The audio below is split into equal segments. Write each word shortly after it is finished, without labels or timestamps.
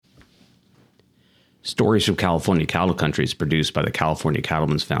Stories from California Cattle Country is produced by the California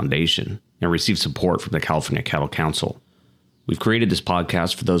Cattlemen's Foundation and receives support from the California Cattle Council. We've created this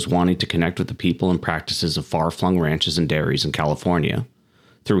podcast for those wanting to connect with the people and practices of far-flung ranches and dairies in California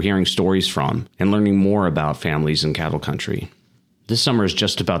through hearing stories from and learning more about families in cattle country. This summer is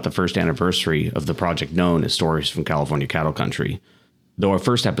just about the first anniversary of the project known as Stories from California Cattle Country. Though our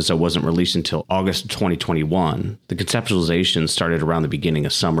first episode wasn't released until August of 2021, the conceptualization started around the beginning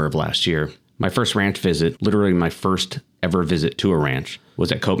of summer of last year. My first ranch visit, literally my first ever visit to a ranch,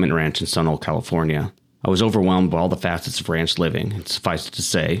 was at Coatman Ranch in Sunol, California. I was overwhelmed by all the facets of ranch living, and suffice it to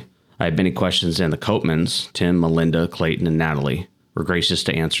say, I had many questions, and the Coatmans, Tim, Melinda, Clayton, and Natalie, were gracious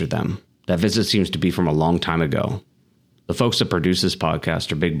to answer them. That visit seems to be from a long time ago. The folks that produce this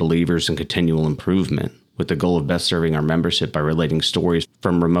podcast are big believers in continual improvement, with the goal of best serving our membership by relating stories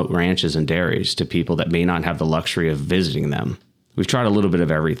from remote ranches and dairies to people that may not have the luxury of visiting them. We've tried a little bit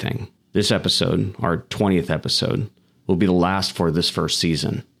of everything. This episode, our 20th episode, will be the last for this first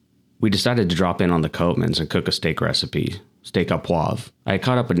season. We decided to drop in on the Coatmans and cook a steak recipe, steak au poivre. I had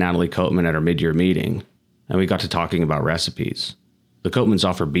caught up with Natalie Coatman at our mid-year meeting, and we got to talking about recipes. The Coatmans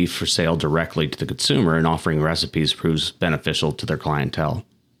offer beef for sale directly to the consumer, and offering recipes proves beneficial to their clientele.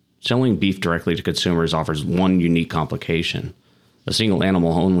 Selling beef directly to consumers offers one unique complication. A single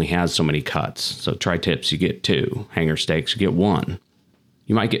animal only has so many cuts, so tri-tips you get 2, hanger steaks you get 1.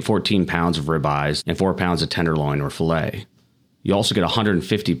 You might get 14 pounds of ribeyes and 4 pounds of tenderloin or filet. You also get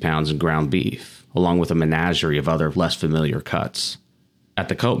 150 pounds of ground beef, along with a menagerie of other less familiar cuts. At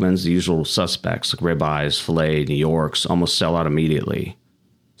the Coatmans, the usual suspects like ribeyes, filet, New Yorks almost sell out immediately.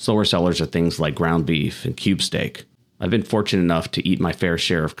 Slower sellers are things like ground beef and cube steak. I've been fortunate enough to eat my fair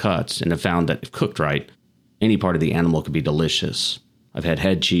share of cuts and have found that if cooked right, any part of the animal could be delicious. I've had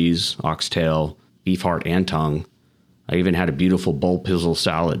head cheese, oxtail, beef heart and tongue. I even had a beautiful bull pizzle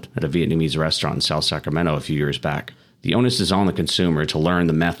salad at a Vietnamese restaurant in South Sacramento a few years back. The onus is on the consumer to learn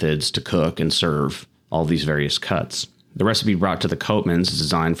the methods to cook and serve all these various cuts. The recipe brought to the Coatmans is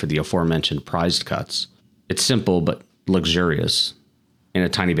designed for the aforementioned prized cuts. It's simple but luxurious and a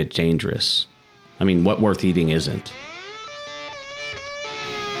tiny bit dangerous. I mean, what worth eating isn't?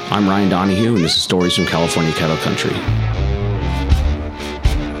 I'm Ryan Donahue, and this is Stories from California Cattle Country.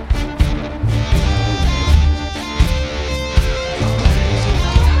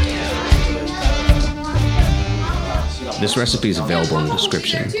 This recipe is available in the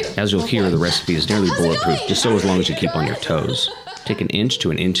description. As you'll hear, the recipe is nearly bulletproof, just so as long as you keep on your toes. Take 1 inch to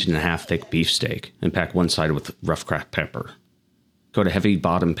 1.5 inch thick beef steak and pack one side with rough cracked pepper. Coat a heavy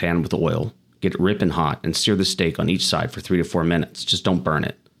bottom pan with oil. Get it ripping hot and sear the steak on each side for 3 to 4 minutes. Just don't burn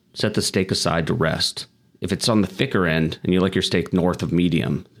it. Set the steak aside to rest. If it's on the thicker end and you like your steak north of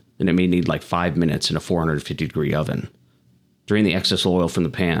medium, then it may need like 5 minutes in a 450 degree oven. Drain the excess oil from the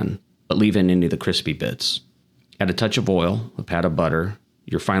pan, but leave in any of the crispy bits. Add a touch of oil, a pat of butter,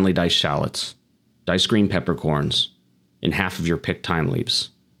 your finely diced shallots, diced green peppercorns, and half of your picked thyme leaves.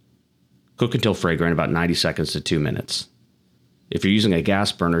 Cook until fragrant, about 90 seconds to 2 minutes. If you're using a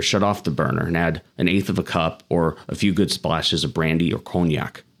gas burner, shut off the burner and add 1/8 of a cup or a few good splashes of brandy or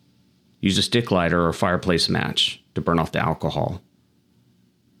cognac. Use a stick lighter or a fireplace match to burn off the alcohol.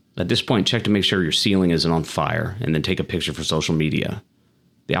 At this point, check to make sure your ceiling isn't on fire, and then take a picture for social media.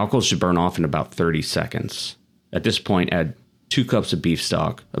 The alcohol should burn off in about 30 seconds. At this point, add 2 cups of beef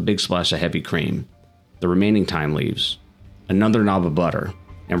stock, a big splash of heavy cream, the remaining thyme leaves, another knob of butter,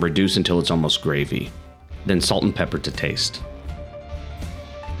 and reduce until it's almost gravy. Then salt and pepper to taste.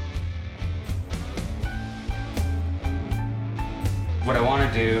 What I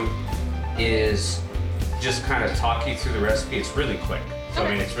want to do is just kind of talk you through the recipe. It's really quick. So,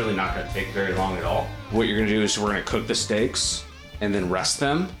 I mean, it's really not going to take very long at all. What you're going to do is we're going to cook the steaks and then rest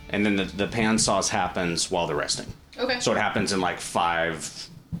them, and then the pan sauce happens while they're resting. Okay. So it happens in like 5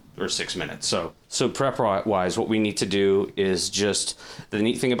 or 6 minutes. So prep-wise, what we need to do is just, the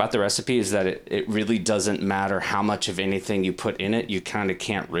neat thing about the recipe is that it really doesn't matter how much of anything you put in it. You kind of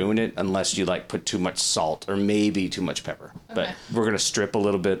can't ruin it unless you like put too much salt or maybe too much pepper. Okay. But we're going to strip a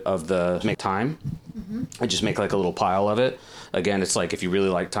little bit of the thyme and just make like a little pile of it. Again, it's like if you really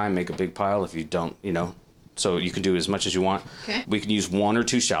like thyme, make a big pile. If you don't, so you can do as much as you want. Okay. We can use 1 or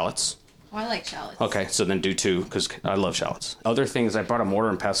 2 shallots. Oh, I like shallots. Okay, so then do 2, because I love shallots. Other things, I brought a mortar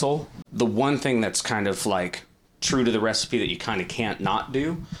and pestle. The one thing that's kind of like true to the recipe that you kind of can't not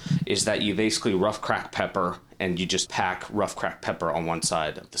do is that you basically rough crack pepper, and you just pack rough crack pepper on one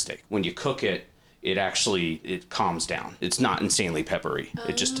side of the steak. When you cook it, it calms down. It's not insanely peppery.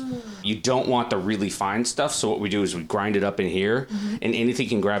 It just, you don't want the really fine stuff. So what we do is we grind it up in here, and anything you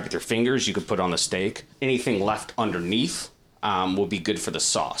can grab with your fingers, you can put on the steak. Anything left underneath will be good for the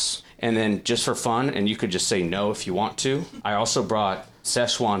sauce. And then just for fun, and you could just say no if you want to, I also brought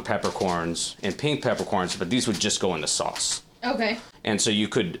Szechuan peppercorns and pink peppercorns, but these would just go in the sauce. Okay. And so you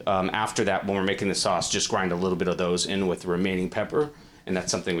could, after that, when we're making the sauce, just grind a little bit of those in with the remaining pepper, and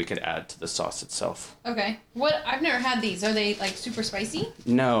that's something we could add to the sauce itself. Okay. I've never had these. Are they like super spicy?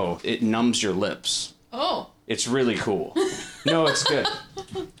 No, it numbs your lips. Oh. It's really cool. No, it's good.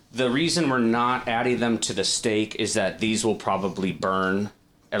 The reason we're not adding them to the steak is that these will probably burn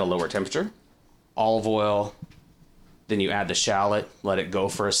at a lower temperature. Olive oil, then you add the shallot, let it go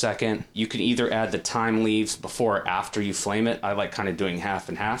for a second. You can either add the thyme leaves before or after you flame it. I like kind of doing half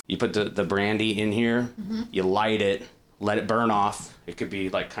and half. You put the brandy in here, you light it, let it burn off. It could be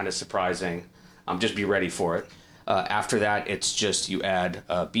like kind of surprising. Just be ready for it. After that, it's just you add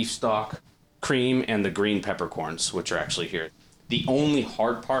beef stock, cream, and the green peppercorns, which are actually here. The only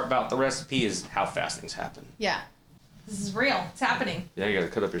hard part about the recipe is how fast things happen. Yeah. This is real. It's happening. Yeah, you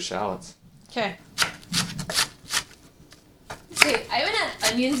gotta cut up your shallots. Okay. Okay, I haven't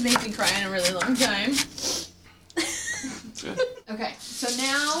had onions make me cry in a really long time. That's good. Okay, so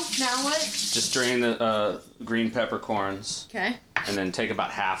now what? Just drain the green peppercorns. Okay. And then take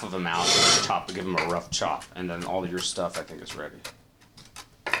about half of them out and give them a rough chop. And then all your stuff, I think, is ready.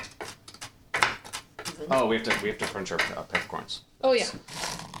 Oh, we have to crunch our peppercorns. Oh, yeah.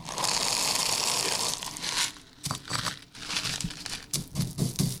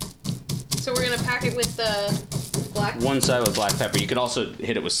 So we're going to pack it with the black? One side with black pepper. You could also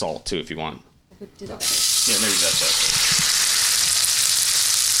hit it with salt, too, if you want. I could do that. Yeah, maybe that's it.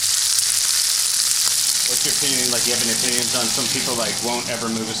 What's your opinion? Like, you have any opinions on some people, like, won't ever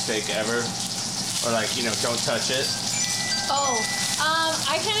move a steak ever? Or, like, don't touch it? Oh,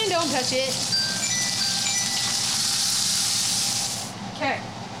 I kind of don't touch it. Okay.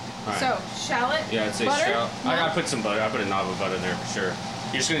 Right. So, shallot, yeah, I'd say butter? shallot. No. I gotta put some butter. I put a knob of butter there for sure.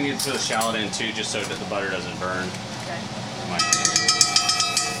 You're just gonna need to put the shallot in too, just so that the butter doesn't burn. Okay. It might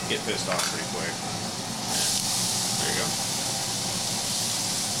get pissed off pretty quick. Yeah. There you go.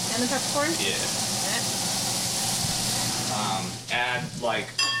 And the peppercorn? Yeah. Okay. Add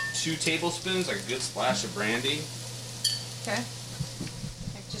like 2 tablespoons, like a good splash of brandy. Okay.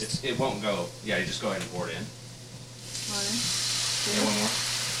 Like just It won't go. Yeah, you just go ahead and pour it in. one. Yeah, one more.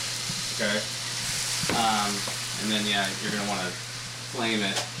 Okay. And then yeah, you're gonna want to flame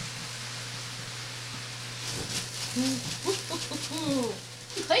it.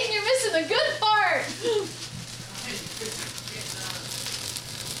 Clayton, you're missing the good part.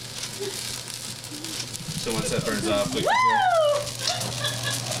 So once that burns off, we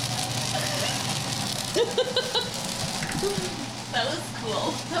That was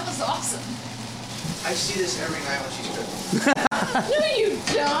cool. That was awesome. I see this every night when she's cooking. No, you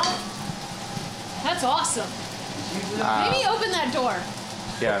don't. That's awesome. Maybe open that door.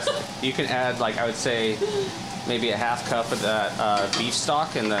 Yes, you can add like I would say maybe a half cup of that beef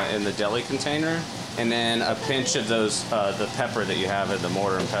stock in the deli container, and then a pinch of those the pepper that you have in the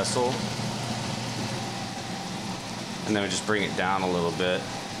mortar and pestle, and then we just bring it down a little bit.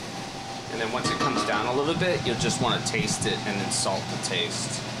 And then once it comes down a little bit, you'll just want to taste it and then salt the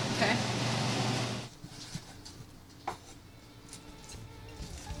taste. Okay.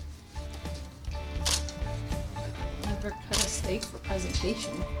 Never cut a steak for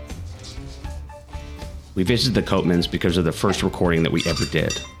presentation. We visited the Coatmans because of the first recording that we ever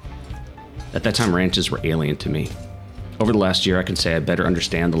did. At that time, ranches were alien to me. Over the last year, I can say I better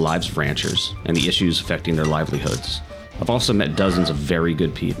understand the lives of ranchers and the issues affecting their livelihoods. I've also met dozens of very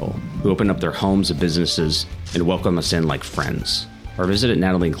good people who open up their homes and businesses and welcome us in like friends. Our visit at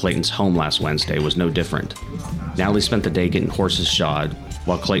Natalie and Clayton's home last Wednesday was no different. Natalie spent the day getting horses shod,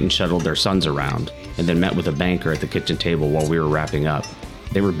 while Clayton shuttled their sons around, and then met with a banker at the kitchen table while we were wrapping up.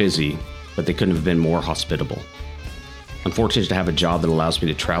 They were busy, but they couldn't have been more hospitable. I'm fortunate to have a job that allows me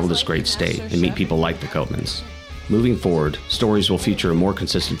to travel this great state and meet people like the Coatmans. Moving forward, stories will feature a more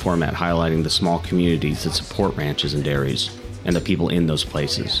consistent format highlighting the small communities that support ranches and dairies, and the people in those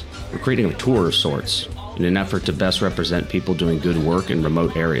places. We're creating a tour of sorts, in an effort to best represent people doing good work in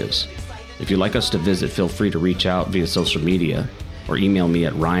remote areas. If you'd like us to visit, feel free to reach out via social media, or email me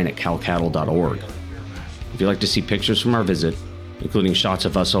at ryan@calcattle.org. If you'd like to see pictures from our visit, including shots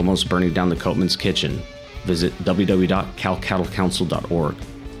of us almost burning down the Coatman's kitchen, visit www.calcattlecouncil.org.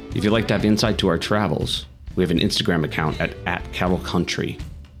 If you'd like to have insight to our travels, we have an Instagram account at @cattlecountry.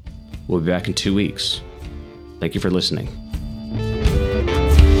 We'll be back in 2 weeks. Thank you for listening.